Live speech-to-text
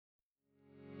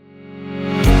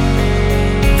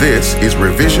This is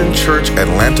Revision Church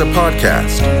Atlanta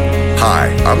podcast. Hi,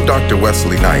 I'm Dr.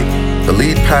 Wesley Knight, the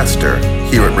lead pastor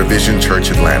here at Revision Church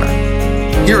Atlanta.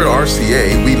 Here at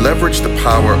RCA, we leverage the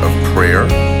power of prayer,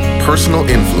 personal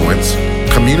influence,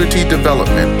 community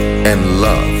development, and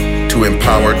love to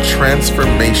empower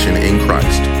transformation in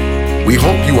Christ. We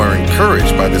hope you are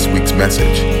encouraged by this week's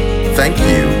message. Thank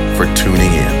you for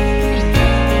tuning in.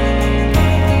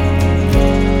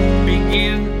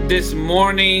 Begin this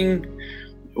morning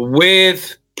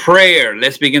with prayer.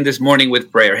 Let's begin this morning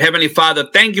with prayer. Heavenly Father,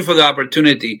 thank you for the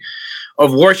opportunity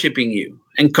of worshiping you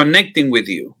and connecting with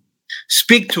you.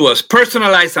 Speak to us,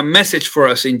 personalize a message for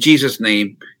us in Jesus'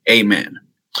 name. Amen.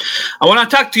 I want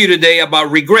to talk to you today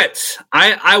about regrets.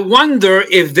 I wonder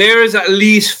if there's at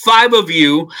least 5 of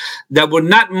you that would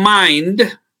not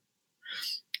mind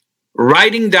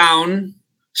writing down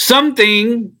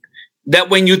something that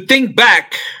when you think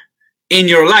back in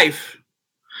your life,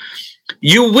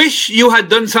 you wish you had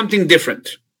done something different.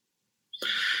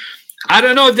 I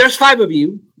don't know if there's 5 of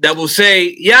you that will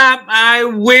say, yeah, I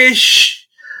wish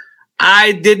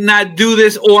I did not do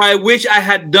this, or I wish I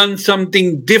had done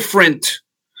something different.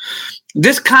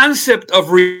 This concept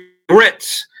of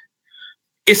regrets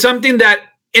is something that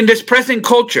in this present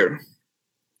culture,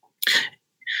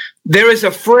 there is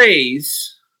a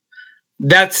phrase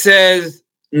that says,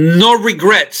 no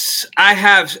regrets. I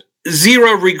have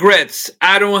 0 regrets.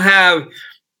 I don't have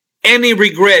any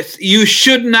regrets. You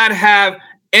should not have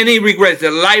any regrets. The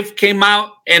life came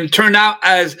out and turned out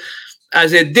as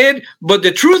it did. But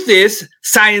the truth is,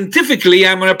 scientifically,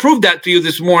 I'm going to prove that to you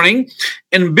this morning.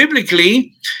 And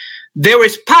biblically, there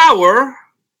is power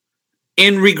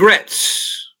in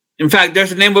regrets. In fact, there's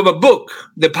the name of a book,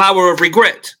 The Power of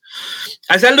Regret.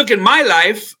 As I look at my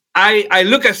life, I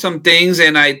look at some things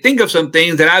and I think of some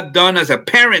things that I've done as a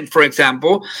parent, for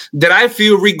example, that I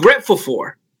feel regretful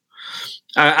for.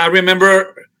 I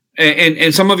remember,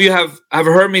 and some of you have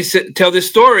heard me tell this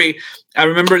story. I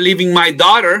remember leaving my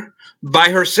daughter by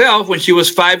herself when she was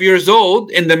 5 years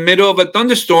old in the middle of a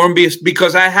thunderstorm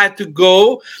because I had to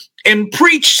go and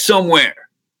preach somewhere.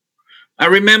 I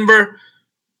remember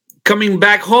coming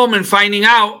back home and finding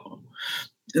out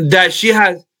that she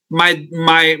had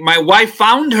my wife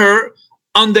found her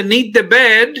underneath the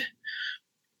bed.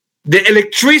 The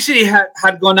electricity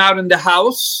had gone out in the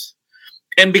house.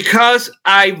 And because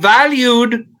I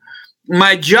valued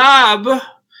my job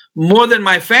more than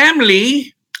my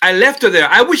family, I left her there.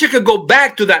 I wish I could go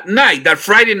back to that night, that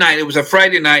Friday night. It was a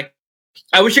Friday night.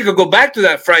 I wish I could go back to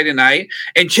that Friday night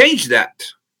and change that.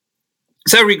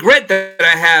 So I regret that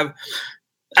I have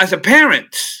as a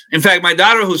parent. In fact, my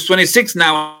daughter, who's 26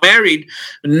 now, married,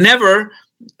 never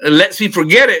lets me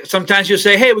forget it. Sometimes she'll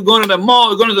say, hey, we're going to the mall.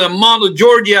 We're going to the Mall of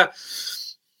Georgia.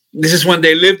 This is when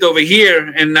they lived over here.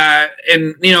 And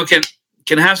you know, can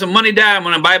I have some money, Dad? I'm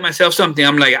going to buy myself something.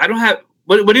 I'm like, I don't have,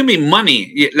 what do you mean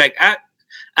money? Like,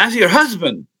 ask your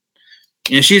husband.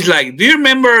 And she's like, do you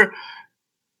remember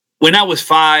when I was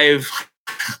 5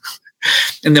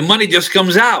 and the money just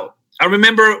comes out? I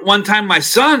remember one time my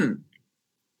son,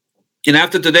 and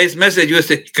after today's message, you're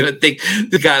going to think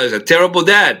this guy is a terrible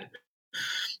dad.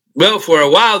 Well, for a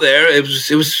while there,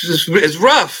 it's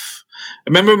rough. I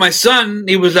remember my son,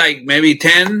 he was like maybe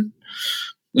 10.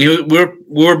 We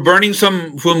were burning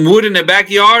some wood in the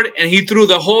backyard, and he threw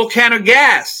the whole can of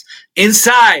gas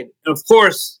inside. And of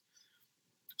course,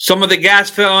 some of the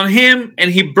gas fell on him, and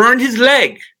he burned his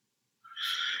leg,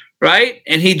 right?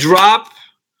 And he dropped,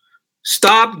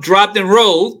 and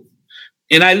rolled.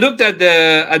 And I looked at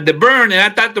the burn, and I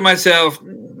thought to myself,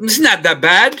 it's not that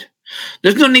bad.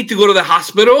 There's no need to go to the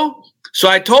hospital. So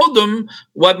I told them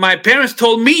what my parents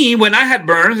told me when I had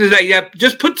burns, is like, yeah,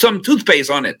 just put some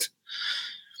toothpaste on it.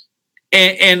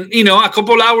 And you know, a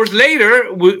couple hours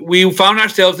later, we found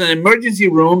ourselves in an emergency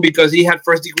room because he had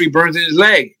 1st-degree burns in his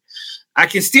leg. I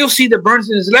can still see the burns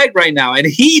in his leg right now, and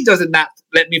he does not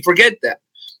let me forget that.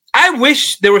 I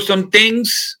wish there were some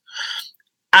things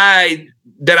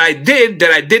that I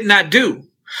did not do.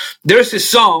 There's a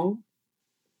song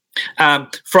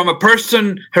from a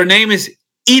person, her name is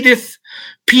Edith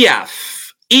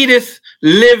Piaf. Edith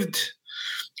lived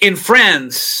in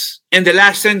France in the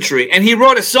last century, and he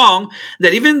wrote a song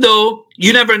that even though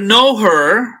you never know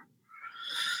her,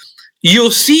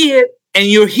 you'll see it and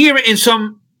you'll hear it in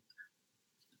some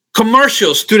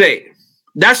commercials today.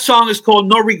 That song is called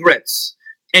No Regrets.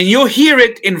 And you'll hear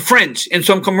it in French in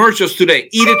some commercials today.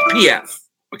 Edith Piaf,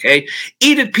 okay?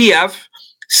 Edith Piaf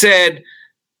said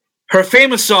her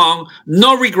famous song,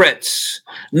 No Regrets.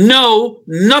 No,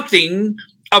 nothing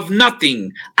of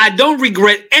nothing. I don't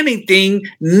regret anything,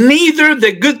 neither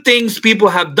the good things people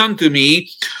have done to me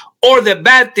or the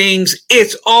bad things,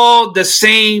 it's all the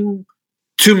same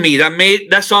to me.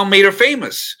 That song made her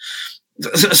famous.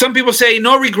 Some people say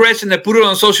no regrets and they put it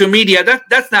on social media.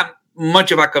 That's not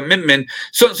much of a commitment.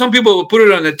 So some people will put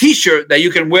it on a t-shirt that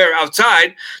you can wear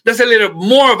outside. That's a little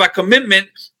more of a commitment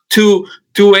to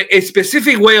a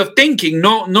specific way of thinking.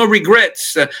 No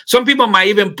regrets. Some people might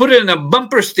even put it in a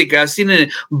bumper sticker. I've seen it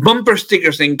in bumper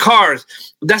stickers in cars.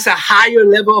 That's a higher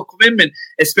level of commitment,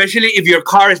 especially if your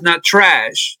car is not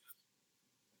trash.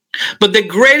 But the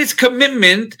greatest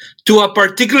commitment to a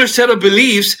particular set of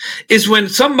beliefs is when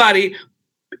somebody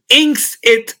inks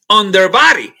it on their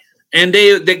body and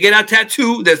they get a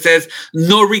tattoo that says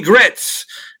no regrets.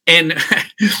 And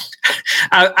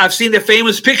I've seen the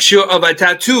famous picture of a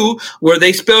tattoo where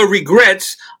they spell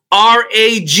regrets, R-A-G-R-E-T-S.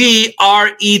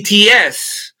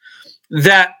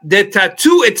 That the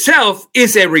tattoo itself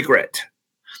is a regret.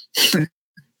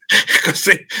 Because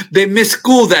they missed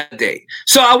school that day.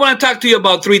 So I want to talk to you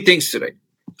about three things today.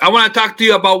 I want to talk to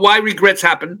you about why regrets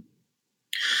happen.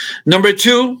 Number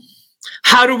two,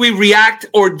 how do we react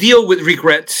or deal with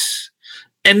regrets?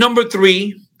 And number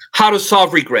three, how to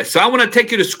solve regrets. So I want to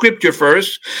take you to scripture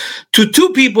first, to two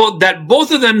people that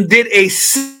both of them did a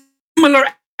similar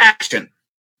action.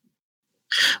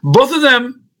 Both of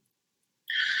them,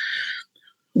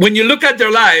 when you look at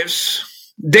their lives,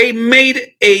 they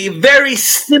made a very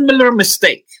similar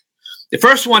mistake. The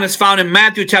first one is found in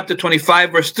Matthew chapter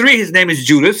 25, verse 3. His name is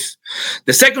Judas.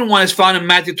 The second one is found in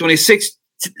Matthew 26,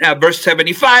 verse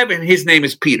 75, and his name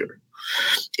is Peter.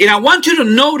 And I want you to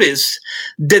notice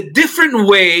the different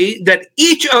way that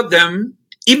each of them,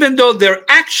 even though their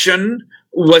action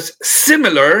was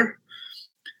similar,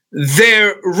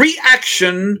 their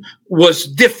reaction was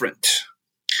different.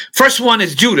 First one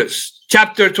is Judas.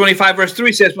 Chapter 25, verse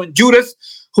 3 says, when Judas,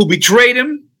 who betrayed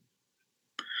him,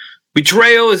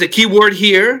 betrayal is a key word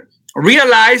here,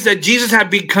 realized that Jesus had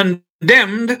been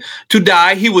condemned to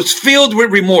die, he was filled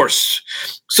with remorse.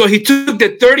 So he took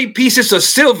the 30 pieces of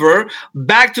silver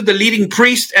back to the leading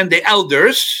priest and the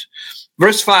elders.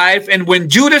 Verse 5, and when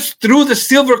Judas threw the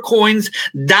silver coins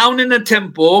down in the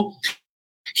temple,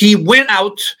 he went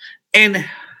out and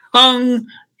hung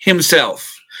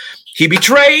himself. He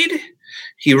betrayed.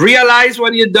 He realized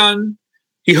what he had done.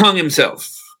 He hung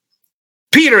himself.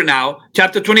 Peter now,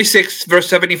 chapter 26, verse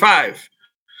 75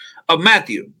 of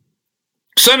Matthew.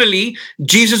 Suddenly,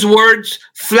 Jesus' words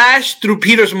flashed through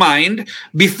Peter's mind.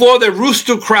 Before the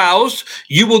rooster crows,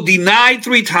 you will deny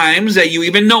 3 times that you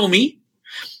even know me.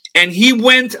 And he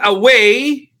went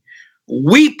away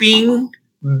weeping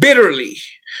bitterly.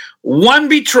 One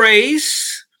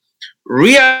betrays,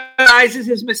 realizes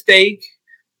his mistake,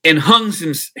 and hangs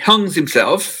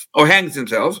himself.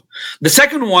 The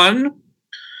second one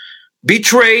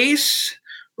betrays,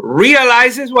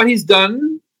 realizes what he's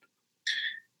done,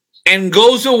 and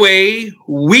goes away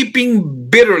weeping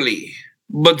bitterly,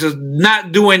 but does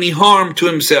not do any harm to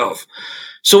himself.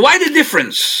 So why the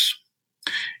difference?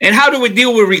 And how do we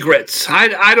deal with regrets?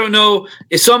 I don't know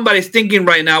if somebody's thinking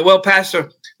right now, well,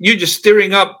 Pastor, you're just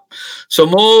stirring up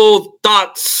some old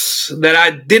thoughts that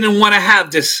I didn't want to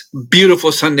have this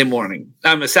beautiful Saturday morning.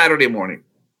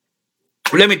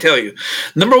 Let me tell you.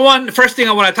 Number one, the first thing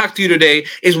I want to talk to you today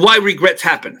is why regrets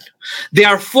happen. There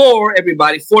are 4,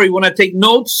 everybody. 4. You want to take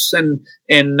notes and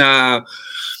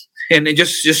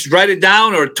just write it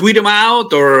down or tweet them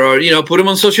out or put them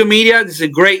on social media. This is a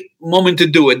great moment to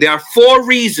do it. There are 4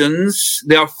 reasons.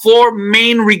 There are 4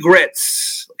 main regrets.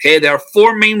 Okay, there are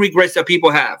 4 main regrets that people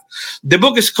have. The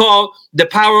book is called The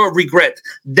Power of Regret.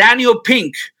 Daniel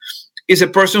Pink is a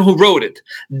person who wrote it.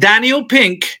 Daniel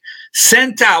Pink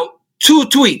sent out 2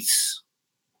 tweets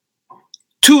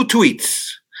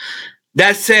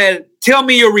that said, tell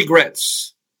me your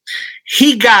regrets.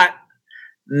 He got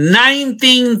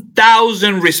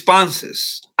 19,000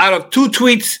 responses out of 2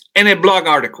 tweets and a blog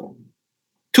article.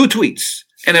 2 tweets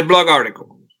and a blog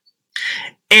article.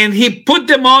 And he put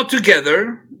them all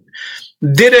together,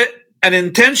 did an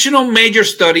intentional major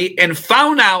study, and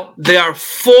found out there are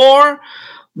 4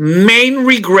 main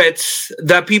regrets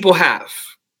that people have.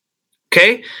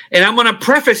 Okay, and I'm going to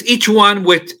preface each one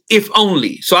with "if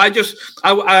only." So I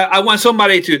want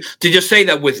somebody to just say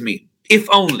that with me. If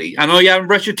only. I know you haven't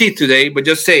brushed your teeth today, but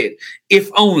just say it. If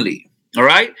only. All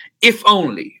right. If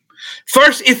only.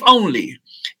 First, if only.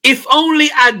 If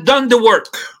only I'd done the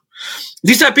work.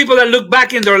 These are people that look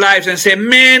back in their lives and say,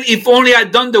 "Man, if only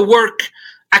I'd done the work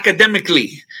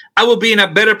academically, I would be in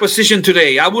a better position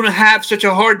today. I wouldn't have such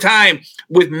a hard time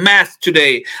with math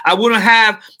today. I wouldn't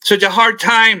have such a hard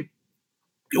time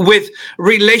with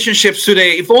relationships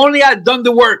today. If only I'd done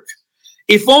the work.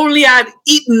 If only I'd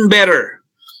eaten better.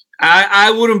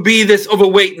 I wouldn't be this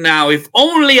overweight now. If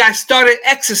only I started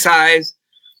exercise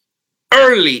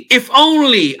early. If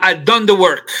only I'd done the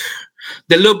work.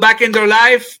 They look back in their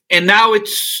life, and now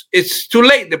it's too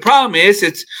late. The problem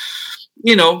is,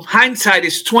 hindsight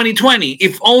is 2020.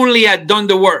 If only I'd done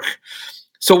the work.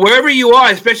 So wherever you are,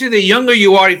 especially the younger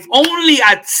you are, if only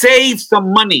I'd saved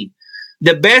some money.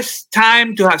 The best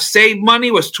time to have saved money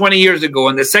was 20 years ago,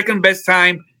 and the second best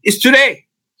time is today.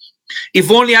 If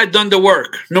only I'd done the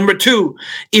work. Number 2,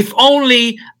 if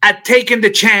only I'd taken the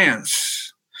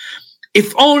chance.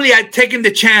 If only I'd taken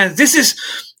the chance. This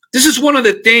is one of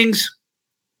the things,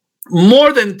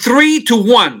 more than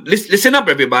 3-1. Listen up,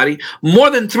 everybody. More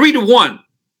than 3-1.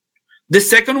 The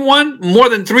second one, more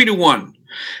than 3-1.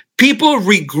 People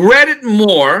regretted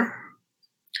more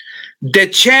the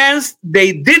chance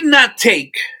they did not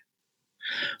take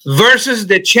versus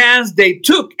the chance they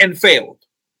took and failed.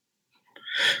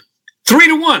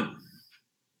 3-1.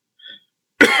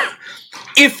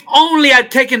 If only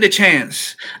I'd taken the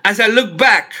chance. As I look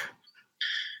back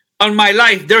on my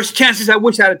life, there's chances I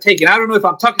wish I had taken. I don't know if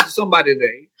I'm talking to somebody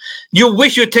today. You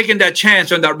wish you'd taken that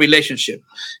chance on that relationship.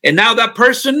 And now that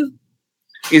person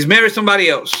is married to somebody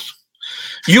else.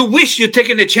 You wish you'd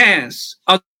taken the chance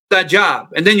on that job.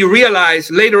 And then you realize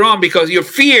later on, because your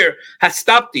fear has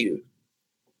stopped you,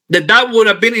 that would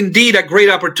have been indeed a great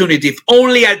opportunity. If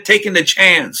only I'd taken the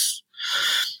chance.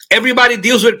 Everybody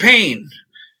deals with pain.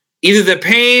 Either the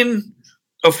pain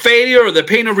of failure or the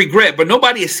pain of regret, but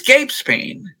nobody escapes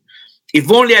pain.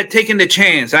 If only I'd taken the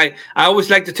chance. I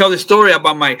always like to tell the story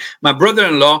about my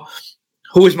brother-in-law,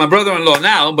 who is my brother-in-law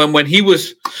now, but when he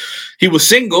was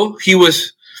single, he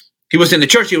was in the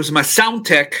church. He was my sound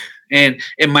tech, and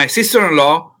my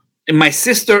sister-in-law,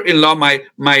 my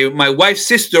wife's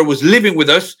sister was living with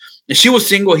us, and she was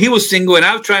single, he was single, and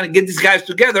I was trying to get these guys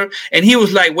together, and he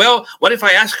was like, well, what if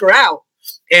I ask her out?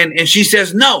 And she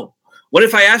says no. What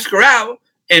if I ask her out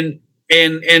and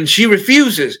she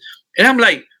refuses? And I'm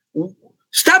like,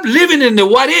 stop living in the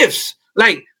what ifs.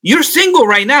 Like, you're single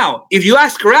right now. If you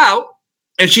ask her out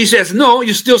and she says no,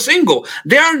 you're still single.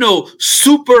 There are no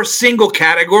super single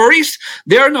categories.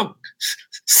 There are no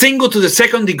single to the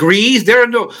second degrees.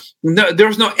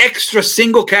 There's no extra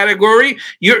single category.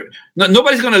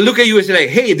 Nobody's going to look at you and say, like,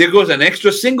 hey, there goes an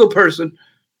extra single person.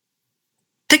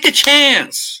 Take a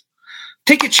chance.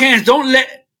 Take a chance. Don't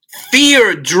let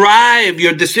fear drive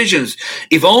your decisions.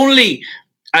 If only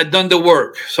I'd done the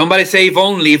work. Somebody say, if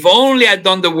only I'd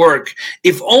done the work.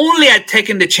 If only I'd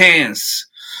taken the chance.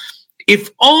 If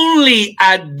only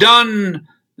I'd done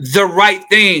the right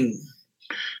thing,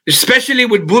 especially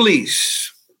with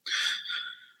bullies.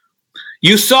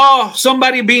 You saw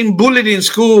somebody being bullied in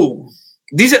school.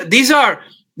 These are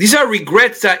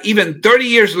regrets that even 30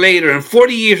 years later and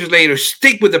 40 years later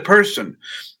stick with the person.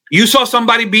 You saw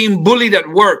somebody being bullied at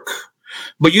work,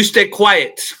 but you stayed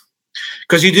quiet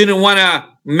because you didn't want to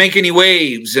make any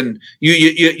waves, and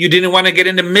you didn't want to get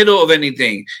in the middle of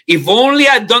anything. If only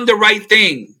I'd done the right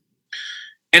thing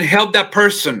and helped that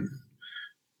person,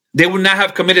 they would not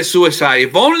have committed suicide.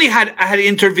 If only I had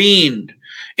intervened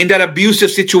in that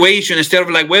abusive situation instead of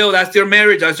like, well, that's their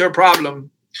marriage, that's their problem.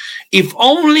 If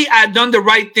only I'd done the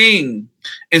right thing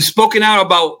and spoken out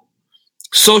about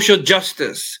social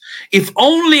justice. If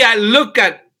only I look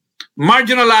at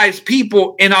marginalized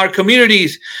people in our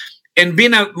communities and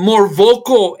been more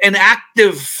vocal and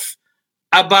active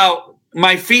about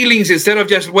my feelings instead of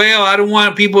just, well, I don't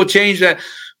want people to change that,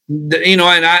 and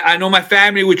I know my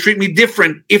family would treat me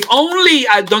different. If only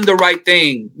I'd done the right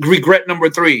thing. Regret number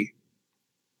 3.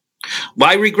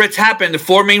 Why regrets happen? The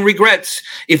 4 main regrets.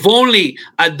 If only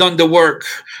I'd done the work.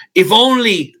 If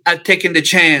only I'd taken the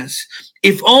chance.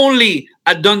 If only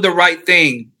I'd done the right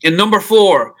thing. And number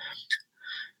 4,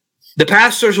 the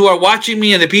pastors who are watching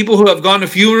me and the people who have gone to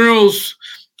funerals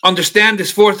understand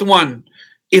this 4th one.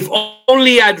 If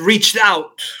only I'd reached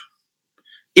out.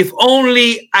 If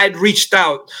only I'd reached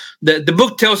out. The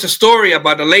book tells a story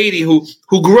about a lady who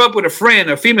grew up with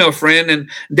a female friend, and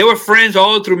they were friends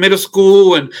all through middle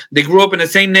school, and they grew up in the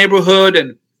same neighborhood,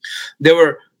 and they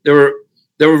were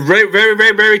very, very,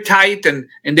 very, very tight, and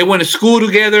they went to school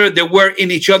together. They were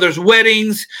in each other's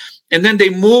weddings, and then they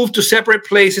moved to separate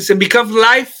places. And because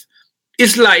life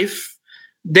is life,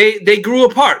 they grew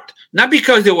apart. Not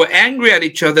because they were angry at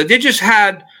each other. They just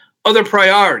had other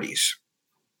priorities.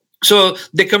 So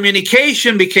the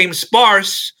communication became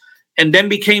sparse and then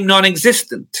became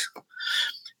non-existent.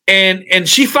 And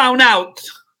she found out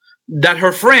that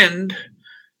her friend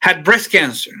had breast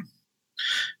cancer.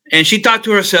 And she thought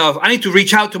to herself, I need to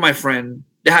reach out to my friend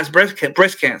that has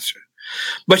breast cancer.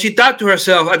 But she thought to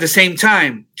herself at the same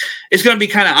time, it's going to be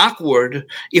kind of awkward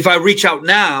if I reach out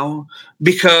now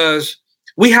because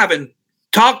we haven't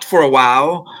talked for a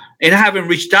while and I haven't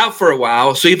reached out for a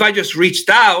while. So if I just reached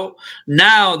out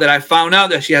now that I found out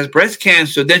that she has breast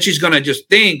cancer, then she's going to just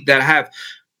think that I have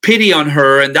pity on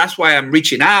her. And that's why I'm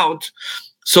reaching out.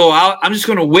 So I'm just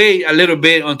going to wait a little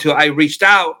bit until I reached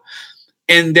out.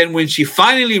 And then when she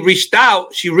finally reached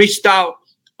out, she reached out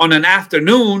on an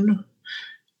afternoon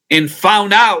and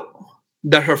found out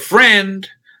that her friend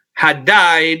had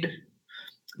died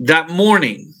that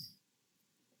morning.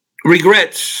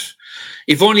 Regrets.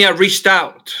 If only I reached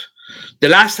out. The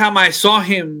last time I saw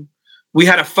him, we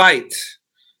had a fight,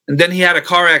 and then he had a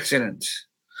car accident.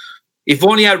 If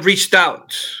only I reached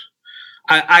out.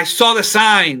 I saw the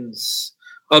signs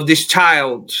of this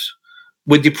child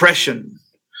with depression.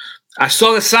 I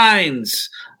saw the signs.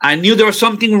 I knew there was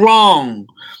something wrong.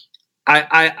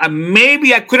 I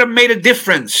maybe I could have made a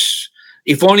difference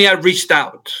if only I reached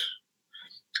out.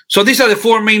 So these are the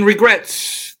 4 main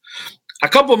regrets. A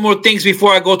couple more things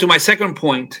before I go to my second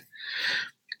point.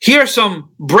 Here are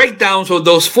some breakdowns of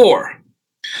those 4.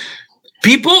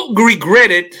 People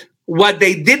regretted what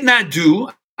they did not do.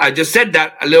 I just said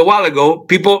that a little while ago.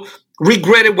 People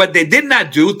regretted what they did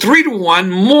not do 3-1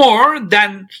 more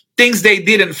than things they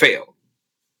did and failed.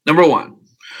 Number 1.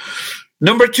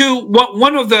 Number 2,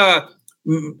 one of the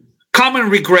common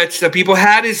regrets that people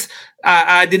had is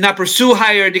I did not pursue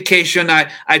higher education.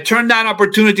 I turned down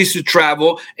opportunities to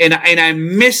travel, and I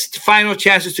missed final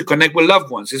chances to connect with loved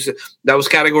ones. That was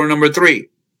category number 3.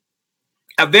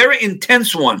 A very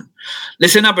intense one.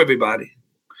 Listen up, everybody.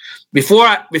 Before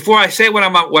I say what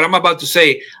I'm about to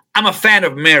say, I'm a fan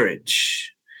of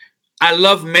marriage. I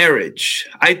love marriage.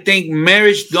 I think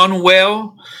marriage done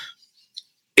well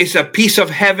is a piece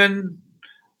of heaven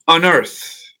on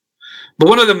earth. But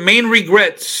one of the main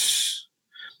regrets,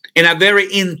 and a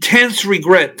very intense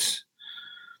regret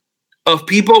of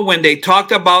people when they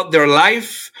talked about their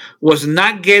life, was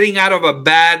not getting out of a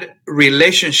bad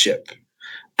relationship,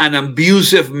 an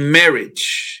abusive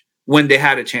marriage when they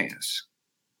had a chance.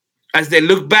 As they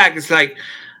look back, it's like,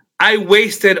 I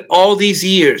wasted all these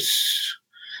years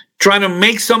trying to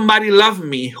make somebody love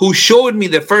me who showed me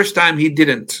the first time he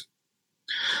didn't.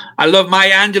 I love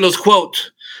Maya Angelou's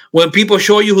quote, when people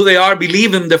show you who they are,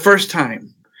 believe them the first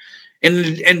time. And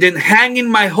then hanging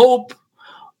my hope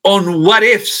on what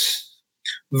ifs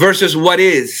versus what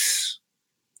is.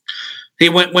 See,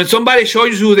 when somebody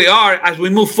shows you who they are, as we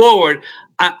move forward,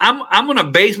 I'm going to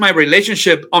base my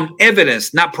relationship on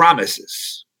evidence, not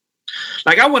promises.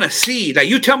 Like, I want to see, like,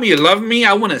 you tell me you love me,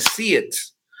 I want to see it.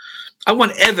 I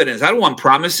want evidence. I don't want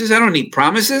promises. I don't need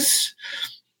promises.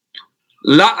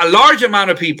 A large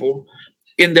amount of people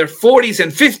in their 40s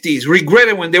and 50s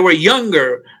regretted when they were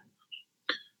younger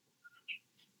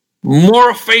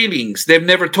moral failings they've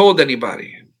never told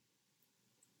anybody.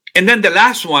 And then the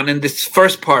last one in this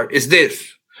first part is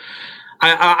this.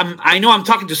 I know I'm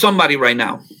talking to somebody right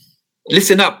now.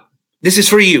 Listen up. This is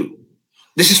for you.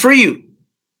 This is for you.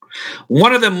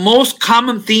 One of the most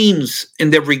common themes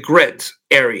in the regret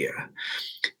area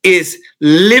is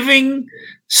living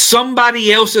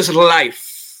somebody else's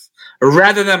life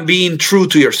rather than being true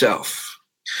to yourself.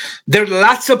 There are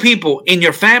lots of people in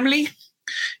your family,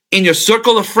 in your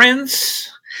circle of friends,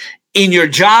 in your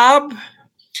job,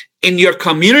 in your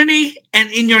community, and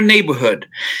in your neighborhood.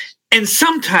 And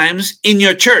sometimes in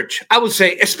your church, I would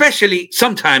say especially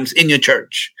sometimes in your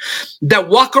church, that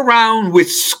walk around with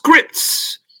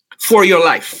scripts for your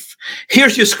life.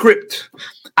 Here's your script.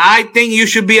 I think you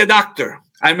should be a doctor.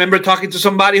 I remember talking to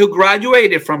somebody who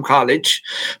graduated from college,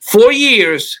 4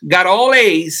 years, got all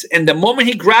A's, and the moment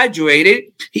he graduated,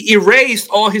 he erased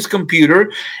all his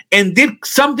computer and did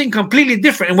something completely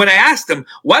different. And when I asked him,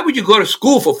 why would you go to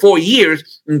school for 4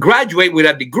 years and graduate with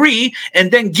a degree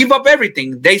and then give up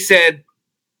everything? They said,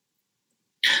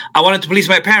 I wanted to please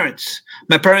my parents.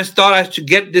 My parents thought I should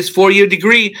get this 4-year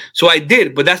degree, so I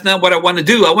did, but that's not what I want to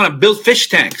do. I want to build fish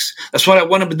tanks. That's what I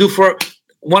want to do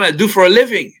for a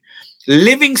living.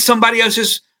 Living somebody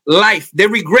else's life. They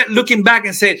regret looking back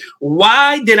and say,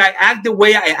 why did I act the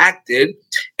way I acted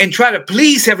and try to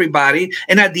please everybody?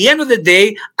 And at the end of the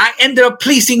day, I ended up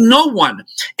pleasing no one.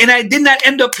 And I did not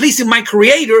end up pleasing my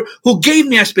creator who gave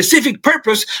me a specific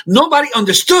purpose nobody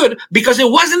understood because it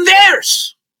wasn't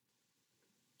theirs.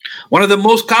 One of the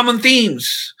most common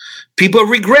themes people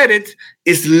regretted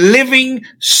is living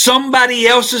somebody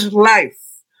else's life.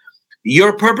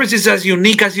 Your purpose is as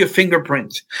unique as your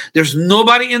fingerprint. There's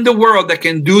nobody in the world that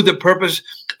can do the purpose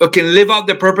or can live out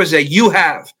the purpose that you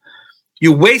have.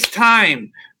 You waste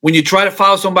time when you try to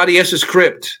follow somebody else's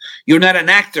script. You're not an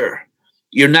actor.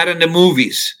 You're not in the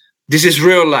movies. This is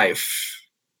real life.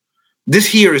 This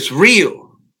here is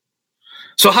real.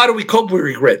 So how do we cope with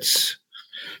regrets?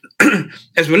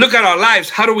 As we look at our lives,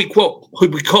 how do we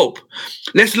cope?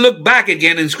 Let's look back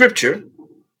again in Scripture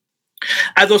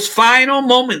at those final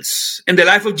moments in the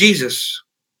life of Jesus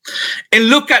and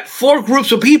look at 4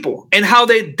 groups of people and how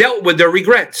they dealt with their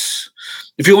regrets.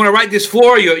 If you want to write this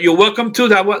 4, you're welcome to.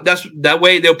 That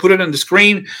way they'll put it on the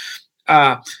screen.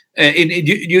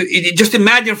 You just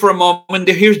imagine for a moment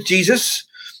that here's Jesus.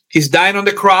 He's dying on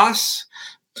the cross.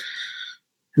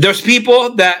 There's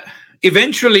people that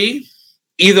eventually,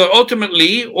 either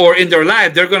ultimately or in their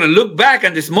life, they're going to look back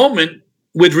at this moment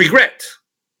with regret.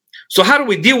 So how do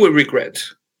we deal with regret?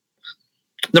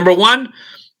 Number 1,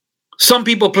 some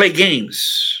people play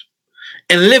games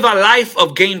and live a life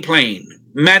of game playing.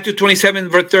 Matthew 27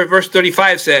 verse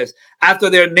 35 says, after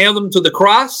they nailed him to the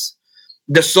cross,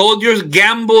 the soldiers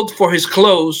gambled for his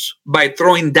clothes by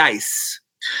throwing dice.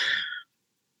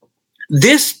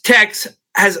 This text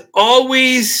has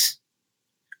always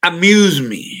amused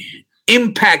me,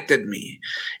 impacted me.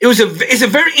 It's a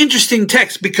very interesting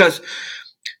text because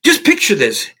just picture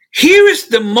this. Here is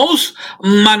the most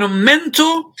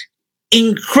monumental,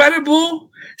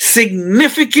 incredible,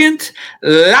 significant,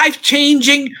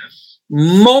 life-changing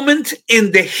moment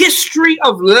in the history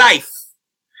of life.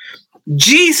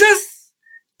 Jesus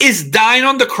is dying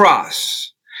on the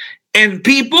cross, and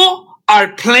people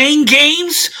are playing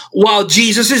games while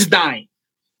Jesus is dying.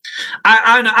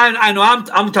 I know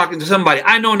I'm talking to somebody.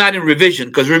 I know not in revision,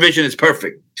 because revision is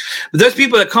perfect. But there's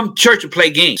people that come to church to play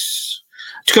games.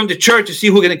 To come to church to see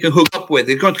who they can hook up with.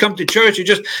 They're going to come to church to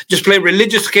just play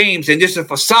religious games and just a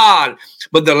facade,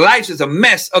 but their lives is a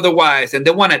mess otherwise, and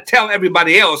they want to tell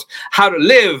everybody else how to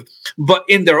live, but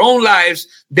in their own lives,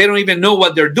 they don't even know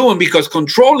what they're doing because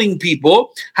controlling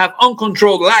people have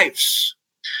uncontrolled lives.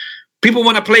 People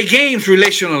want to play games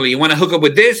relationally. You want to hook up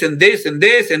with this and this and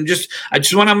this, and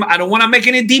I don't want to make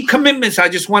any deep commitments. I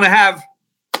just want to have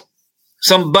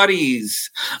some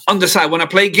buddies on the side. Want to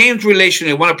play games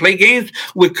relationally. Want to play games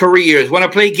with careers. Want to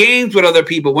play games with other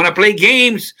people. Want to play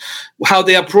games how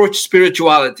they approach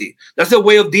spirituality. That's the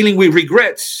way of dealing with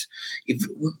regrets.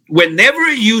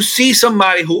 Whenever you see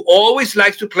somebody who always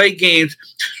likes to play games,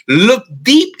 look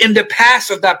deep in the past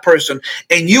of that person,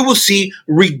 and you will see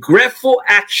regretful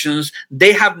actions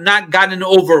they have not gotten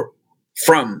over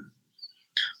from.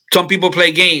 Some people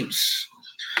play games.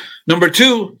 Number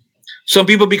 2, some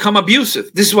people become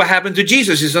abusive. This is what happened to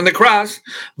Jesus. He's on the cross.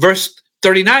 Verse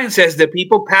 39 says, the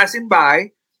people passing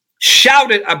by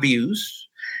shouted abuse,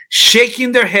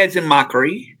 shaking their heads in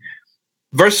mockery.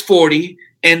 Verse 40,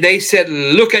 and they said,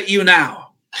 look at you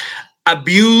now.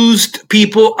 Abused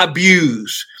people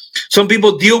abuse. Some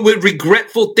people deal with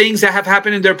regretful things that have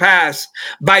happened in their past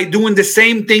by doing the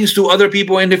same things to other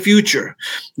people in the future.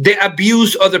 They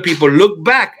abuse other people. Look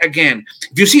back again.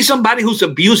 If you see somebody who's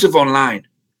abusive online,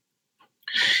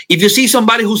 if you see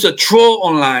somebody who's a troll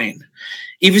online,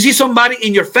 if you see somebody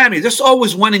in your family, there's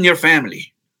always one in your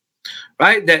family,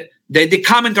 right? That they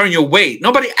comment on your weight.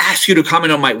 Nobody asks you to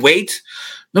comment on my weight.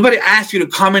 Nobody asks you to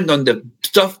comment on the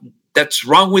stuff that's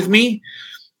wrong with me.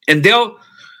 And they'll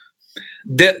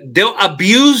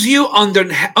abuse you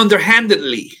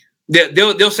underhandedly.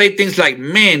 They'll say things like,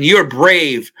 man, you're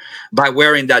brave by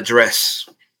wearing that dress.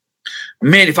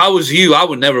 Man, if I was you, I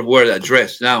would never wear that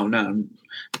dress. No.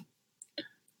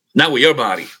 Not with your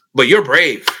body, but you're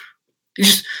brave.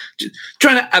 Just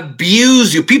trying to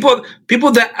abuse you. People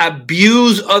that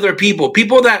abuse other people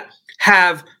that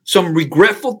have some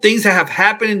regretful things that have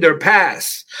happened in their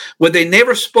past, where they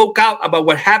never spoke out about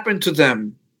what happened to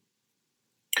them.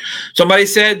 Somebody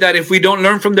said that if we don't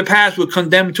learn from the past, we're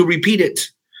condemned to repeat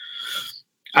it.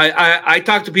 I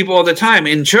talk to people all the time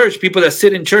in church, people that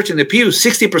sit in church in the pews,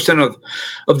 60%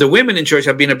 of the women in church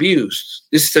have been abused.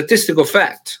 This is a statistical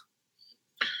fact.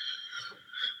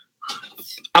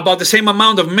 About the same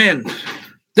amount of men.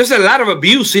 There's a lot of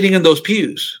abuse sitting in those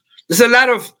pews. There's a lot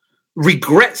of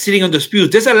regret sitting on those pews.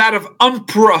 There's a lot of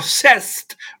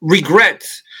unprocessed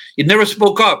regrets. You never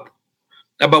spoke up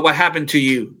about what happened to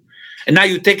you, and now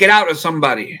you take it out on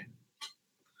somebody.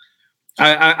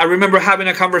 I remember having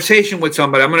a conversation with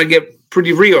somebody. I'm going to get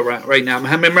pretty real right now.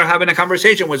 I remember having a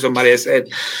conversation with somebody. I said,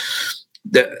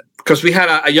 because we had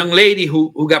a young lady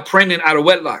who got pregnant out of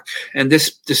wedlock, and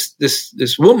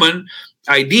this woman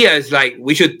idea is like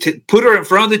we should put her in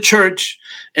front of the church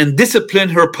and discipline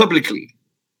her publicly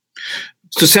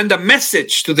to send a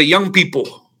message to the young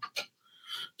people,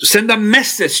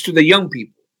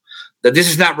 that this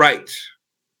is not right.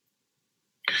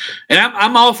 And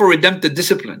I'm all for redemptive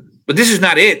discipline, but this is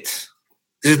not it.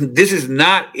 This is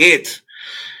not it.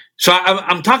 So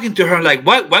I'm talking to her like,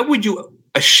 why would you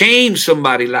shame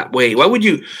somebody that way? Why would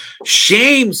you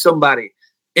shame somebody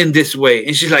in this way?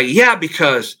 And she's like, yeah,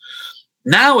 because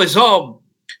now it's all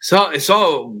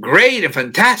great and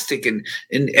fantastic and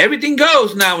everything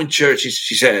goes now in church,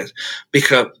 she says.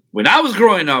 Because when I was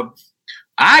growing up,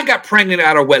 I got pregnant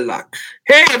out of wedlock.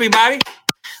 Hey, everybody,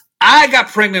 I got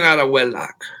pregnant out of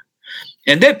wedlock.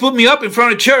 And they put me up in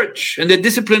front of church and they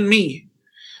disciplined me.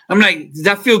 I'm like, did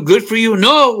that feel good for you?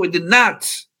 No, it did not.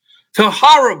 It felt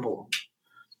horrible.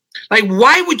 Like,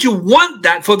 why would you want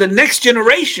that for the next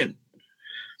generation?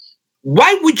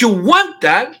 Why would you want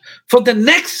that for the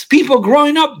next people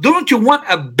growing up? Don't you want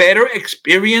a better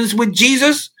experience with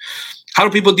Jesus? How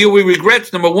do people deal with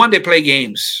regrets? Number one, they play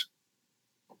games.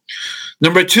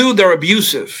 Number two, they're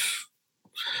abusive.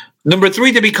 Number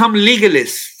three, they become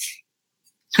legalists.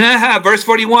 Verse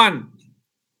 41.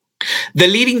 The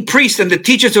leading priests and the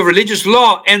teachers of religious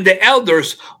law and the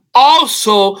elders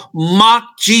also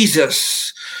mock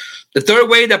Jesus. The third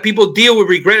way that people deal with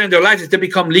regret in their lives is they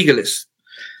become legalists.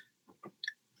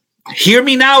 Hear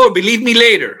me now or believe me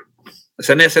later. That's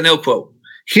an SNL quote.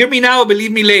 Hear me now or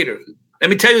believe me later.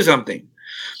 Let me tell you something.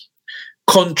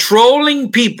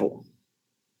 Controlling people.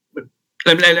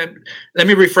 Let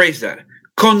me rephrase that.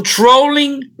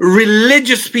 Controlling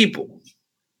religious people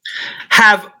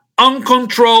have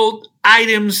uncontrolled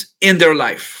items in their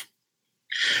life.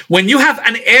 When you have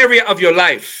an area of your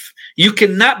life you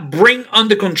cannot bring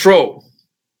under control,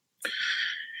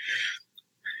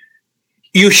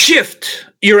 you shift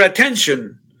your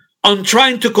attention on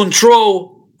trying to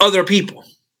control other people.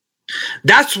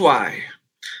 That's why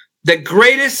the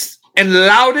greatest and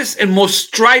loudest and most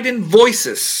strident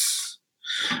voices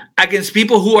against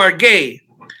people who are gay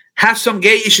have some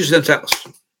gay issues themselves.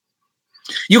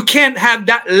 You can't have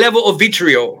that level of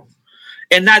vitriol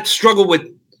and not struggle with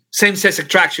same-sex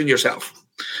attraction yourself.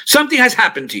 Something has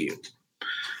happened to you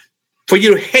for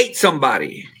you to hate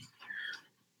somebody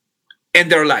in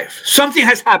their life. Something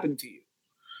has happened to you.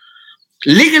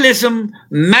 Legalism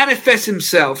manifests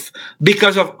himself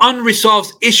because of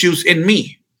unresolved issues in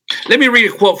me. Let me read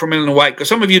a quote from Ellen White, because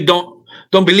some of you don't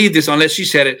believe this unless she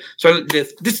said it. So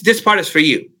this part is for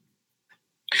you.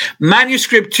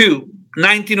 Manuscript 2,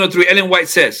 1903, Ellen White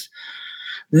says,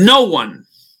 no one,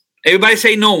 everybody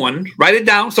say no one, write it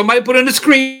down. Somebody put it on the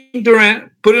screen,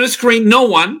 Durant, put it on the screen, no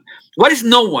one. What is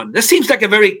no one? That seems like a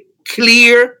very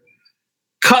clear,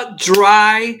 cut,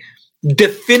 dry,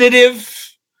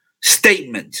 definitive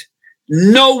statement.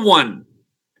 No one.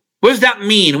 What does that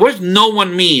mean? What does no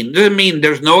one mean? Does it mean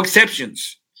there's no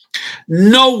exceptions?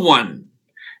 No one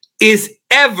is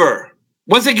ever.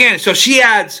 Once again, so she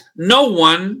adds no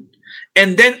one,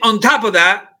 and then on top of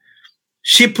that,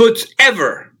 she puts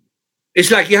ever.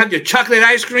 It's like you have your chocolate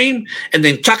ice cream and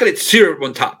then chocolate syrup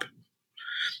on top.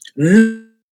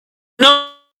 No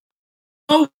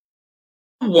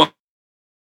one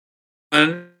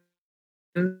and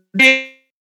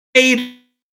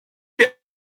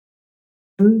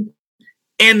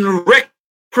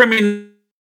recrimination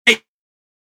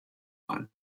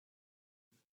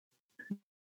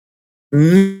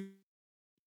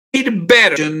made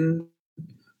better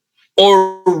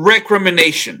or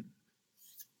recrimination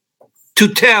to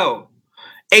tell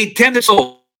a tempted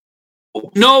soul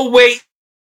no way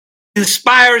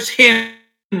inspires him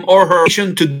or her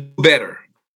to do better.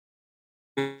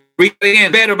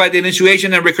 Again, better by the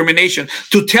initiation and recrimination.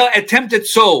 To tell a tempted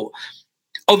soul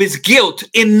of his guilt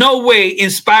in no way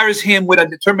inspires him with a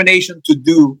determination to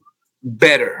do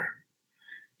better.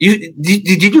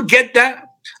 Did you get that?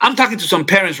 I'm talking to some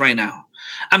parents right now.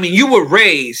 I mean, you were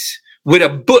raised with a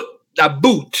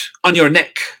boot on your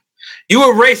neck. You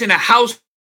were raised in a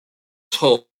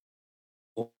household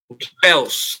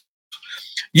else.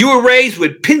 You were raised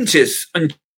with pinches on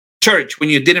church when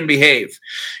you didn't behave.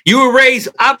 You were raised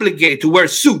obligated to wear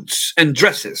suits and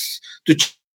dresses to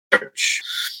church.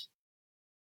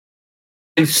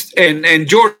 And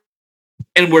Jordan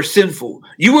and were sinful.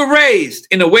 You were raised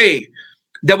in a way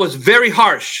that was very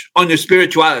harsh on your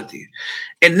spirituality.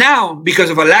 And now, because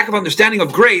of a lack of understanding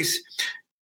of grace,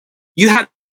 you had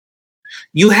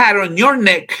on your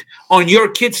neck, on your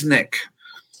kid's neck.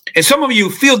 And some of you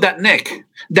feel that neck,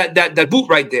 that boot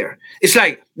right there. It's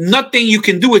like nothing you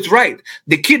can do is right.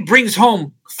 The kid brings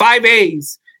home 5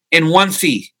 A's and 1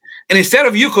 C. And instead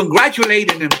of you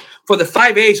congratulating him for the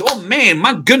 5 A's, oh man,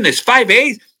 my goodness, 5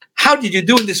 A's? How did you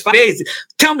do in this 5 A's?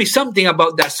 Tell me something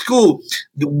about that school.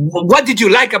 What did you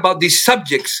like about these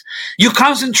subjects? You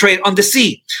concentrate on the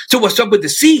C. So what's up with the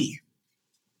C?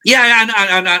 Yeah,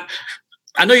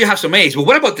 I know you have some A's, but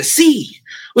what about the C?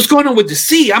 What's going on with the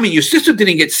C? I mean, your sister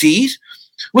didn't get C's.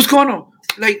 What's going on?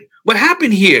 Like, What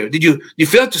happened here? Did you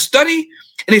fail to study?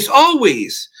 And it's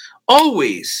always,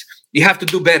 you have to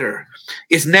do better.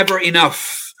 It's never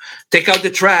enough. Take out the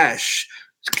trash.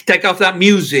 Take off that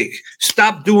music.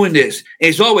 Stop doing this.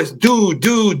 It's always do.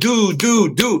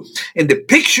 And the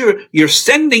picture you're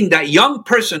sending that young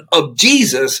person of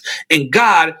Jesus and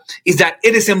God is that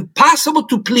it is impossible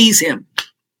to please him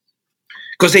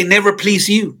because they never please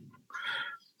you.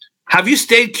 Have you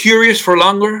stayed curious for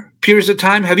longer periods of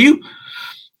time? Have you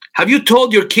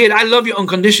told your kid, I love you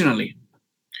unconditionally?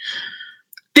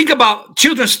 Think about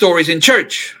children's stories in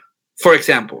church, for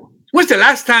example. When's the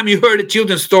last time you heard a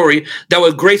children's story that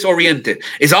was grace-oriented?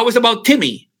 It's always about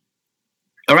Timmy,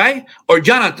 all right? Or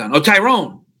Jonathan, or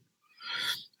Tyrone,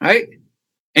 right?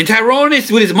 And Tyrone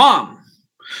is with his mom.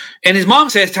 And his mom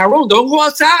says, Tyrone, don't go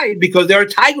outside because there are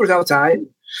tigers outside.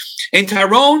 And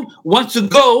Tyrone wants to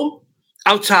go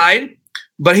outside,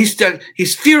 but he's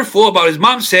fearful about his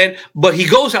mom said, but he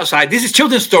goes outside. This is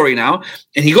children's story now.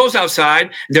 And he goes outside,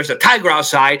 and there's a tiger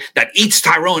outside that eats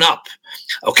Tyrone up.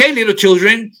 Okay, little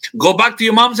children, go back to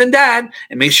your moms and dad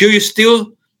and make sure you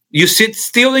sit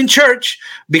still in church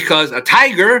because a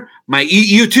tiger might eat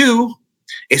you too.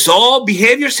 It's all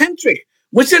behavior centric.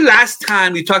 When's the last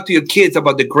time you talked to your kids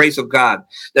about the grace of God,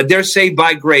 that they're saved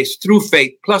by grace through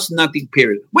faith plus nothing,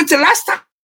 period? When's the last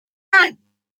time?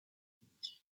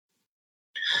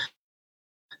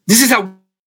 This is how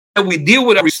we deal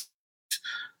with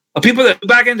people that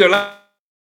back in their life.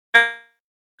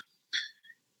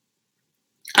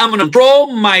 I'm going to throw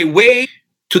my way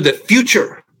to the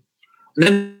future. And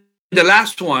then the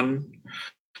last one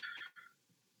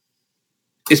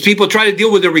is people try to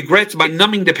deal with the regrets by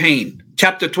numbing the pain.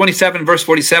 Chapter 27, verse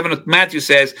 47 of Matthew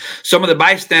says, some of the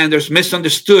bystanders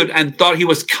misunderstood and thought he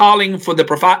was calling for the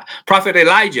prophet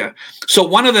Elijah. So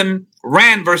one of them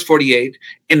ran, verse 48,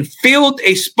 and filled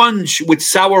a sponge with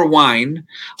sour wine,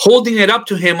 holding it up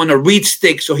to him on a reed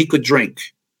stick so he could drink.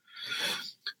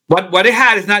 What it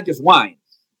had is not just wine.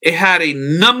 It had a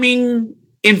numbing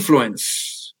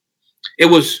influence. It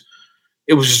was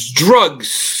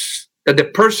drugs that the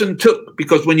person took,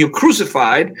 because when you're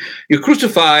crucified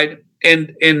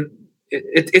and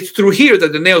it's through here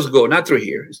that the nails go, not through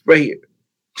here. It's right here.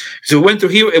 So it went through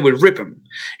here, it would rip them.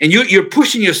 And you're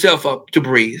pushing yourself up to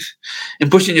breathe and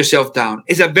pushing yourself down.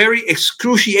 It's a very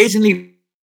excruciatingly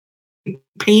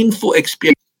painful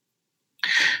experience.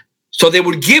 So they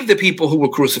would give the people who were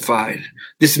crucified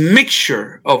this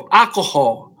mixture of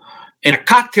alcohol and a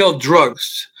cocktail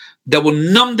drugs that will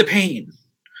numb the pain.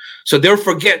 So they'll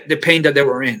forget the pain that they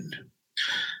were in.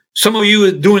 Some of you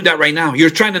are doing that right now. You're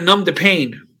trying to numb the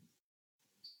pain.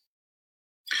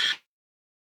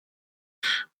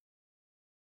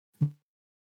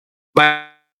 By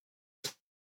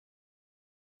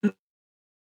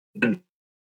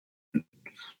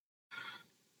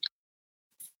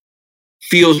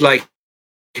feels like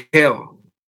hell.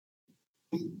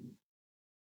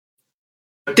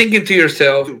 Thinking to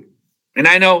yourself, and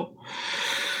I know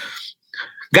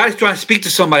God is trying to speak to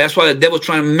somebody. That's why the devil's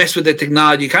trying to mess with the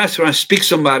technology. God is trying to speak to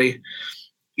somebody.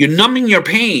 You're numbing your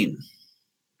pain.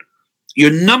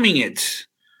 You're numbing it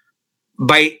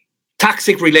by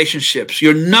toxic relationships.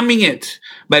 You're numbing it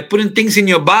by putting things in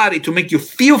your body to make you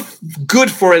feel good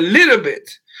for a little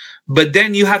bit. But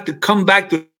then you have to come back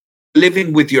to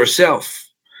living with yourself.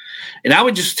 And I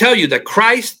would just tell you that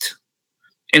Christ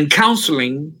and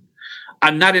counseling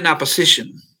are not in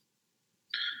opposition.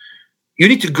 You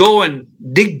need to go and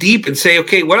dig deep and say,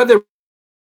 okay, what are the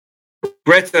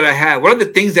regrets that I have? What are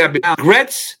the things that I've been?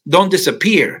 Regrets don't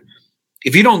disappear.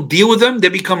 If you don't deal with them, they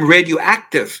become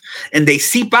radioactive and they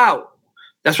seep out.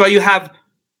 That's why you have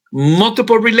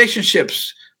multiple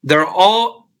relationships. They're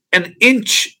all an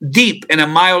inch deep and a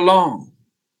mile long.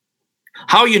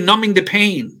 How are you numbing the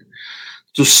pain?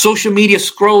 Through social media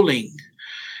scrolling.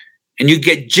 And you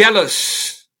get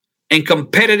jealous and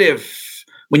competitive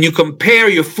when you compare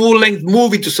your full-length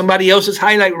movie to somebody else's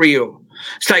highlight reel.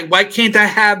 It's like, why can't I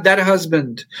have that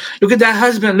husband? Look at that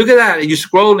husband. Look at that. And you're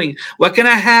scrolling. Why can't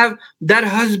I have that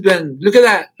husband? Look at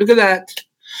that. Look at that.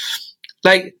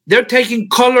 Like, they're taking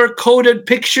color-coded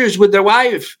pictures with their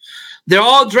wife. They're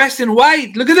all dressed in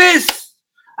white. Look at this.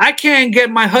 I can't get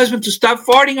my husband to stop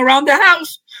farting around the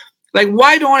house. Like,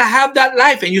 why don't I have that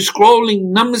life? And you're scrolling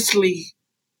numbly,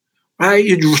 right?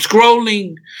 You're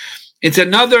scrolling. It's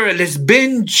another, let's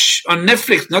binge on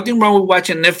Netflix. Nothing wrong with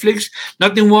watching Netflix.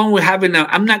 Nothing wrong with having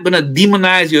I'm not going to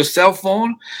demonize your cell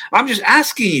phone. I'm just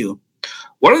asking you,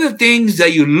 what are the things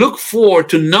that you look for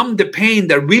to numb the pain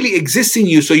that really exists in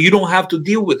you so you don't have to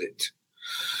deal with it?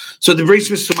 So that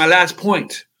brings me to my last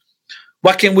point.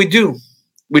 What can we do?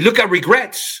 We look at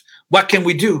regrets. What can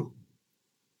we do?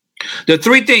 The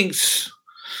three things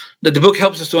that the book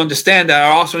helps us to understand that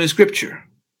are also in Scripture.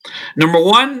 Number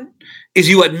one is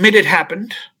you admit it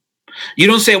happened. You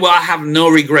don't say, well, I have no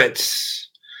regrets.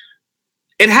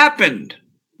 It happened.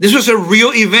 This was a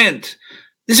real event.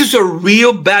 This is a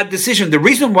real bad decision. The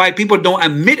reason why people don't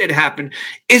admit it happened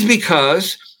is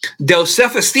because their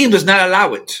self-esteem does not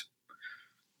allow it.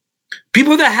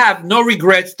 People that have no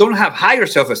regrets don't have higher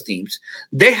self-esteems.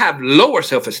 They have lower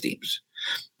self-esteems.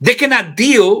 They cannot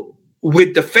deal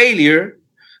with the failure.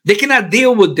 They cannot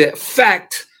deal with the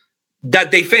fact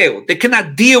that they failed. They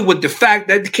cannot deal with the fact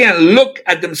that they can't look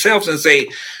at themselves and say,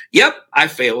 yep, I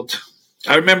failed.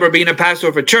 I remember being a pastor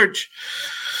of a church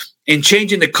and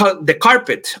changing the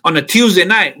carpet on a Tuesday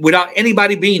night without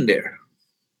anybody being there.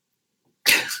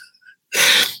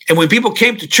 And when people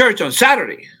came to church on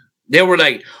Saturday, they were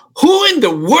like, who in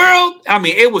the world? I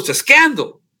mean, it was a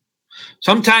scandal.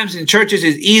 Sometimes in churches,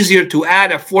 it's easier to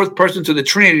add a fourth person to the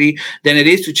Trinity than it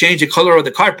is to change the color of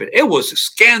the carpet. It was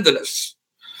scandalous.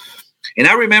 And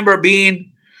I remember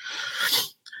being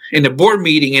in the board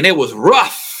meeting, and it was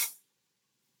rough.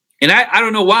 And I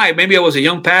don't know why. Maybe I was a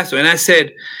young pastor. And I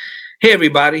said, hey,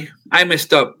 everybody, I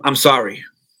messed up. I'm sorry.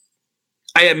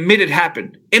 I admit it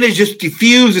happened. And it just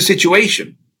diffused the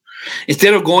situation.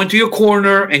 Instead of going to your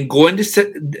corner and going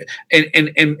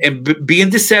and being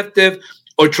deceptive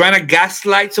or trying to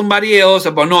gaslight somebody else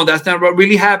about, no, that's not what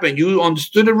really happened. You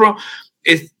understood it wrong.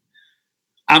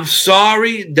 I'm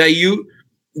sorry that you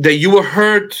were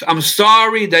hurt. I'm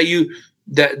sorry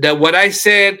that what I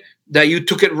said, that you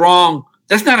took it wrong.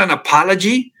 That's not an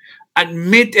apology.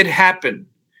 Admit it happened.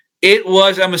 It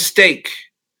was a mistake.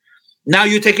 Now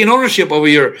you're taking ownership over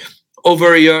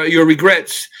your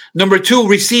regrets. Number two,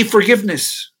 receive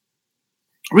forgiveness.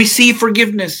 Receive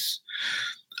forgiveness.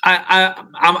 I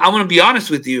want to be honest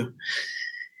with you.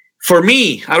 For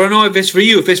me, I don't know if it's for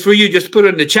you. If it's for you, just put it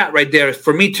in the chat right there.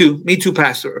 For me too,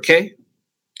 Pastor, okay?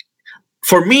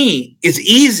 For me, it's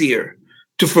easier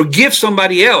to forgive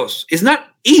somebody else. It's not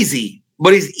easy,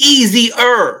 but it's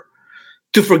easier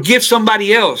to forgive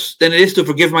somebody else than it is to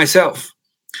forgive myself.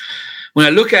 When I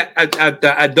look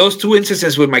at those two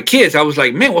instances with my kids, I was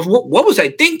like, man, what was I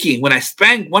thinking when I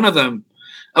spanked one of them?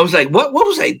 I was like, what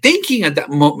was I thinking at that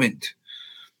moment?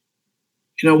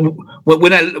 You know,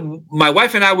 when my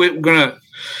wife and I were going to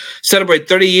celebrate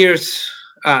 30 years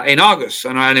in August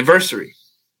on our anniversary.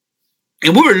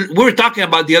 And we were talking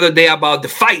about the other day about the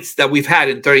fights that we've had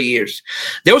in 30 years.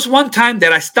 There was one time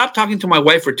that I stopped talking to my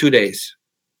wife for 2 days.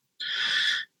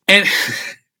 And,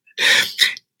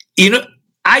 you know,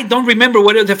 I don't remember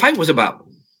what the fight was about.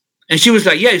 And she was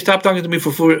like, yeah, you stopped talking to me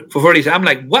for 4 days. I'm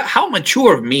like, what? How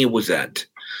mature of me was that?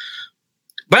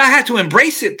 But I had to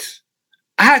embrace it.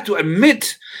 I had to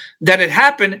admit that it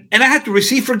happened, and I had to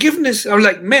receive forgiveness. I was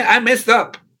like, man, I messed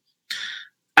up.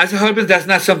 As a husband, that's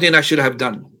not something I should have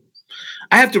done.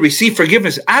 I have to receive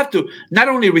forgiveness. I have to not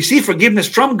only receive forgiveness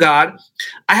from God,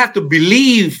 I have to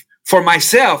believe for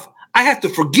myself. I have to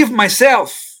forgive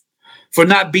myself for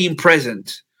not being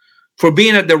present, for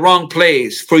being at the wrong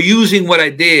place, for using what I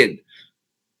did.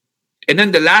 And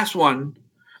then the last one,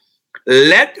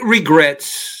 let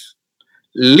regrets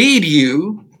lead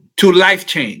you to life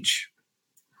change.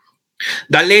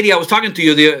 That lady I was talking to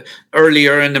you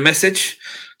earlier in the message,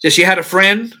 that she had a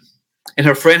friend, and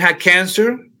her friend had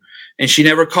cancer, and she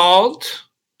never called,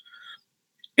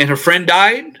 and her friend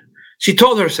died. She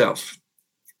told herself,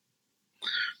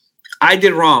 I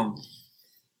did wrong.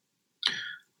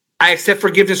 I accept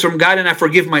forgiveness from God, and I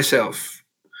forgive myself.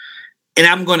 And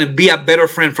I'm going to be a better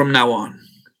friend from now on.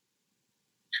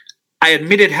 I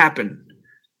admit it happened.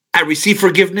 I receive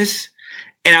forgiveness,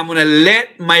 and I'm going to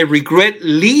let my regret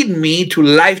lead me to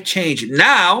life change.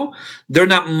 Now, they're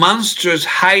not monsters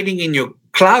hiding in your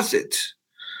closet.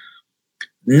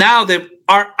 Now they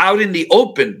are out in the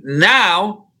open.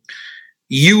 Now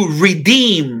you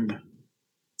redeem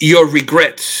your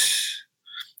regrets.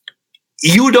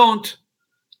 You don't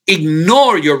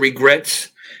ignore your regrets.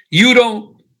 You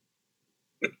don't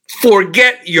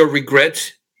forget your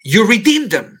regrets. You redeem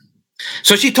them.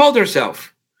 So she told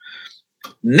herself,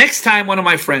 next time one of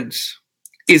my friends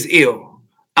is ill,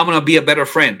 I'm going to be a better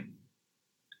friend.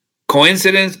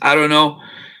 Coincidence? I don't know.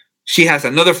 She has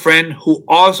another friend who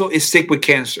also is sick with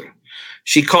cancer.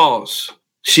 She calls,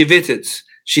 she visits,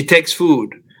 she takes food.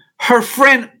 Her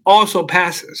friend also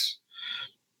passes.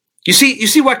 You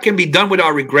see what can be done with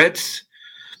our regrets?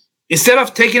 Instead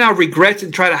of taking our regrets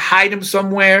and try to hide them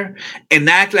somewhere and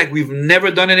act like we've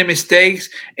never done any mistakes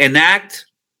and act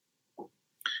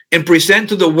and present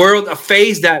to the world a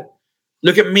face that,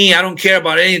 look at me, I don't care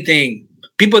about anything.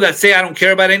 People that say I don't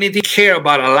care about anything care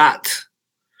about a lot.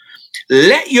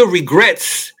 Let your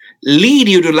regrets lead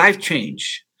you to life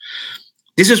change.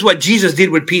 This is what Jesus did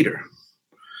with Peter.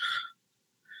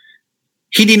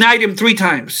 He denied him 3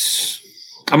 times.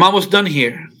 I'm almost done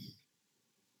here.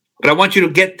 But I want you to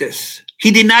get this.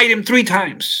 He denied him 3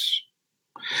 times.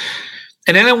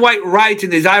 And Ellen White writes in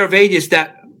Desire of Ages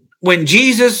that when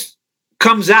Jesus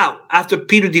comes out after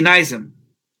Peter denies him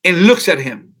and looks at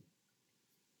him,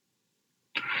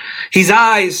 his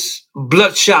eyes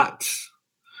bloodshot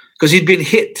because he'd been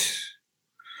hit.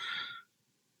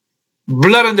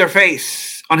 Blood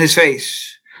on his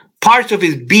face. Parts of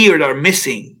his beard are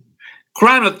missing.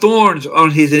 Crown of thorns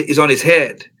is on his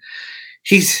head.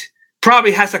 He's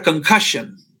probably has a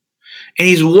concussion. And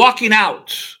he's walking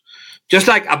out just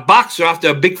like a boxer after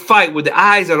a big fight with the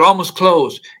eyes that are almost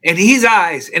closed. And his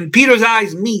eyes and Peter's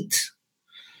eyes meet.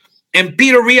 And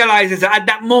Peter realizes that at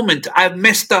that moment, I've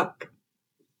messed up.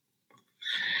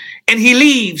 And he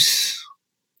leaves.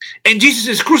 And Jesus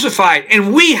is crucified.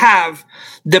 And we have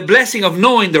the blessing of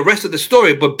knowing the rest of the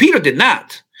story. But Peter did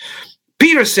not.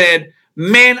 Peter said,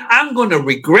 man, I'm going to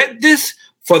regret this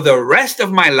for the rest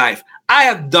of my life. I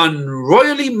have done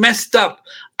royally messed up.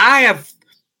 I have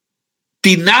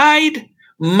denied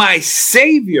my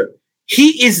Savior.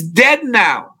 He is dead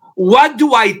now. What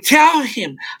do I tell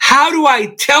him? How do I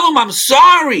tell him I'm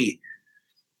sorry?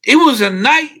 It was a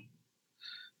night.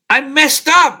 I messed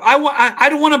up. I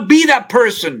don't want to be that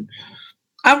person.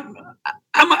 I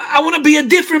want to be a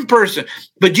different person.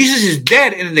 But Jesus is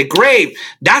dead and in the grave.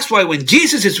 That's why when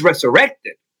Jesus is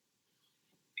resurrected,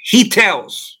 he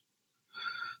tells,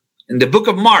 in the book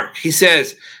of Mark, he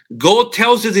says, go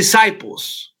tell the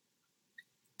disciples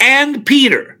and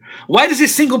Peter. Why does he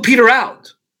single Peter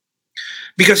out?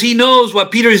 Because he knows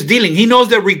what Peter is dealing. He knows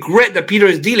the regret that Peter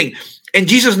is dealing. And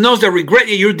Jesus knows the regret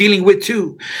that you're dealing with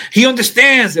too. He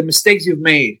understands the mistakes you've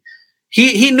made.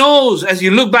 He knows as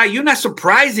you look back, you're not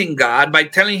surprising God by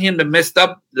telling him the messed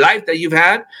up life that you've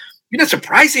had. You're not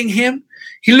surprising him.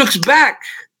 He looks back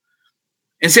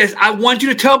and says, I want you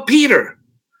to tell Peter,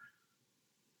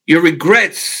 your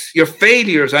regrets, your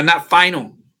failures are not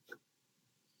final.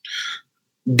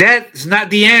 Death is not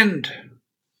the end.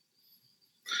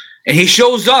 And he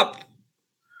shows up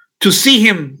to see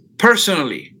him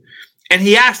personally. And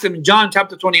he asked him in John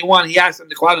chapter 21, he asked him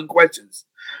the following questions.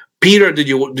 Peter, did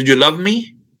you love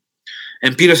me?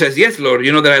 And Peter says, yes, Lord,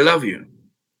 you know that I love you.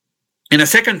 And a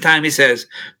second time he says,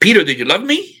 Peter, did you love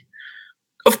me?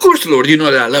 Of course, Lord, you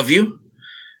know that I love you.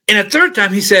 And a third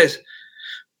time he says,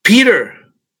 Peter,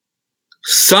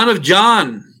 son of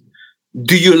John,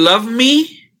 do you love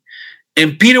me?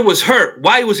 And Peter was hurt.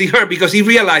 Why was he hurt? Because he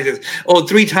realizes,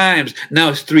 3 times. Now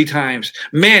it's 3 times.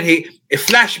 Man, a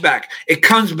flashback. It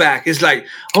comes back. It's like,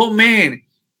 oh man,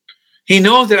 he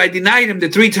knows that I denied him the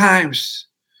 3 times.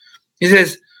 He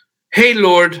says, hey,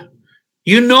 Lord,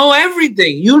 you know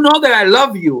everything. You know that I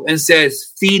love you. And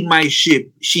says, feed my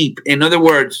sheep. In other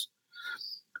words,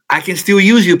 I can still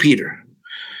use you, Peter.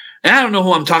 And I don't know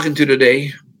who I'm talking to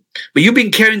today, but you've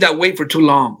been carrying that weight for too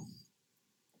long.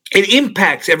 It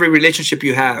impacts every relationship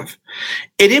you have.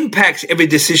 It impacts every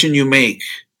decision you make.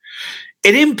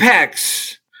 It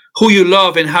impacts who you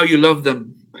love and how you love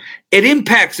them. It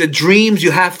impacts the dreams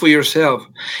you have for yourself.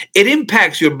 It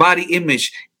impacts your body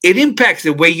image. It impacts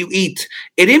the way you eat.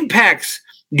 It impacts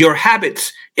your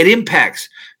habits. It impacts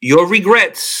your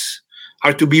regrets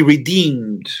are to be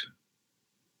redeemed.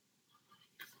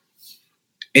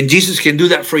 And Jesus can do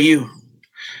that for you.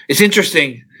 It's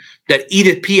interesting that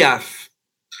Edith Piaf,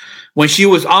 when she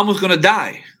was almost going to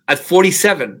die at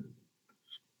 47,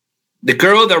 the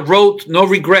girl that wrote No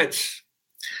Regrets,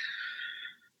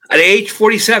 at age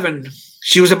 47,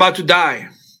 she was about to die.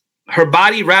 Her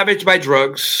body ravaged by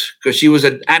drugs because she was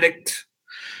an addict.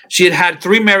 She had had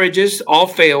 3 marriages, all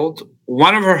failed.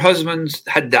 One of her husbands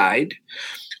had died.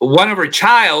 One of her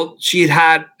she had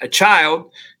had a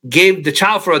child, gave the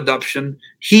child for adoption.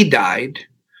 He died.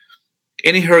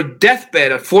 And in her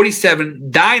deathbed at 47,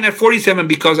 dying at 47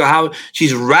 because of how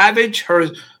she's ravaged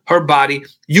her body,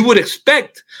 you would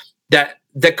expect that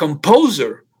the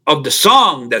composer of the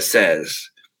song that says,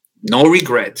 No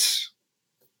Regrets,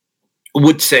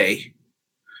 would say,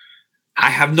 I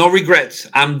have no regrets.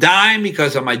 I'm dying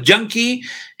because I'm a junkie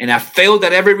and I failed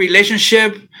at every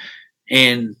relationship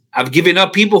and I've given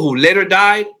up people who later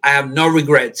died. I have no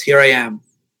regrets. Here I am.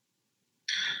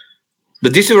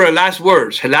 But these are her last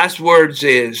words. Her last words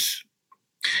is,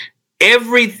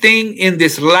 everything in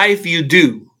this life you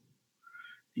do,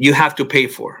 you have to pay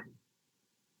for.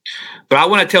 But I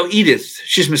want to tell Edith,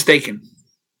 she's mistaken.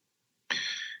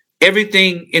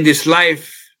 Everything in this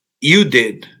life you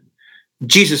did,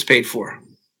 Jesus paid for.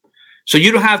 So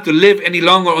you don't have to live any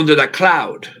longer under that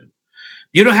cloud.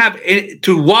 You don't have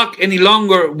to walk any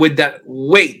longer with that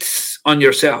weight on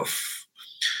yourself.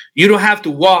 You don't have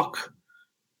to walk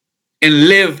and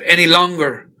live any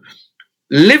longer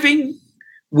living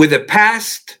with a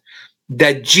past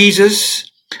that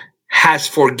Jesus has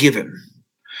forgiven.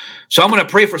 So I'm going to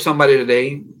pray for somebody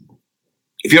today.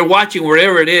 If you're watching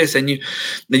wherever it is and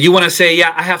you want to say,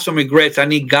 yeah, I have some regrets I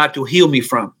need God to heal me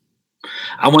from.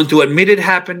 I want to admit it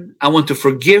happened. I want to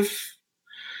forgive.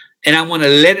 And I want to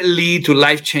let it lead to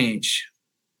life change.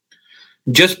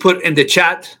 Just put in the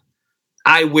chat,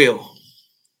 I will.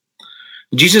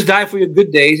 Jesus died for your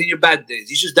good days and your bad days.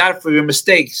 Jesus died for your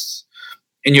mistakes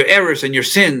and your errors and your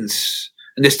sins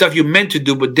and the stuff you meant to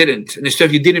do but didn't, and the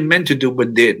stuff you didn't meant to do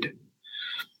but did.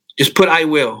 Just put, I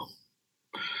will.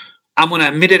 I'm going to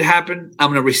admit it happened. I'm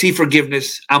going to receive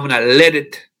forgiveness. I'm going to let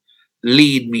it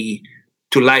lead me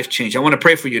to life change. I want to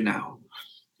pray for you now.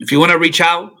 If you want to reach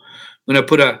out, I'm going to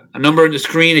put a number on the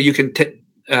screen that you can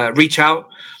reach out,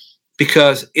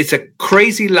 because it's a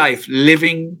crazy life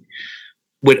living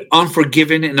with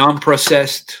unforgiven and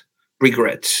unprocessed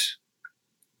regrets.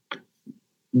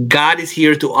 God is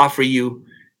here to offer you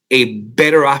a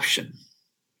better option.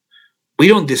 We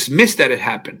don't dismiss that it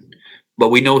happened, but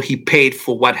we know he paid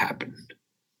for what happened.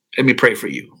 Let me pray for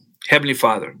you. Heavenly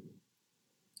Father,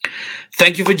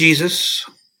 thank you for Jesus.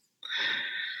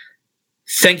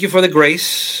 Thank you for the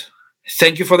grace.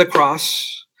 Thank you for the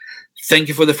cross. Thank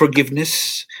you for the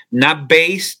forgiveness, not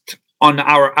based on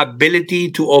our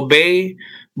ability to obey,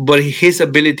 but his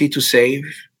ability to save.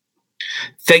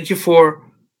 Thank you for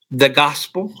the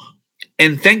gospel.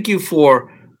 And thank you for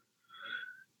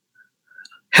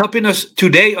helping us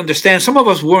today understand. Some of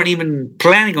us weren't even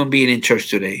planning on being in church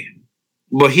today,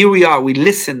 but here we are. We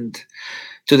listened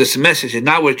to this message, and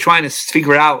now we're trying to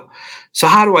figure out, so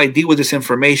how do I deal with this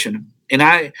information? And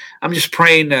I'm just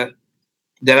praying that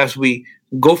as we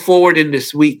go forward in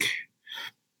this week,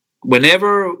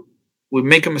 whenever we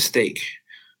make a mistake,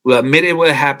 we'll admit it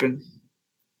will happen,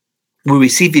 we'll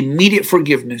receive immediate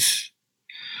forgiveness,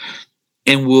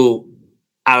 and we'll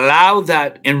allow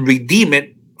that and redeem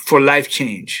it for life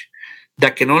change.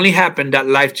 That can only happen, that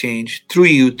life change, through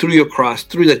you, through your cross,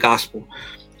 through the gospel,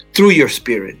 through your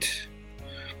spirit.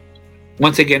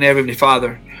 Once again, Heavenly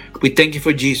Father, we thank you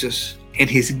for Jesus and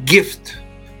his gift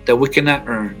that we cannot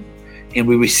earn. And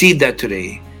we receive that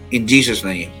today in Jesus'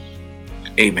 name.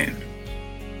 Amen.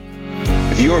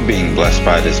 If you are being blessed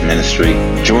by this ministry,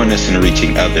 join us in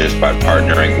reaching others by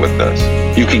partnering with us.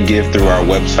 You can give through our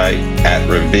website at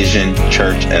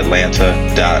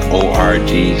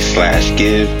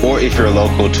revisionchurchatlantaorg/give, or if you're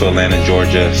local to Atlanta,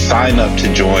 Georgia, sign up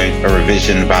to join a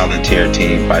Revision volunteer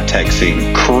team by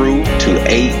texting CREW to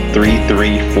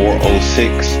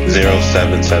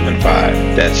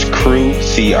 833-406-0775. That's CREW,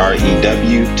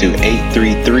 CREW, to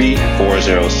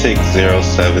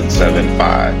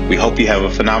 833-406-0775. We hope you have a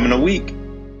phenomenal week.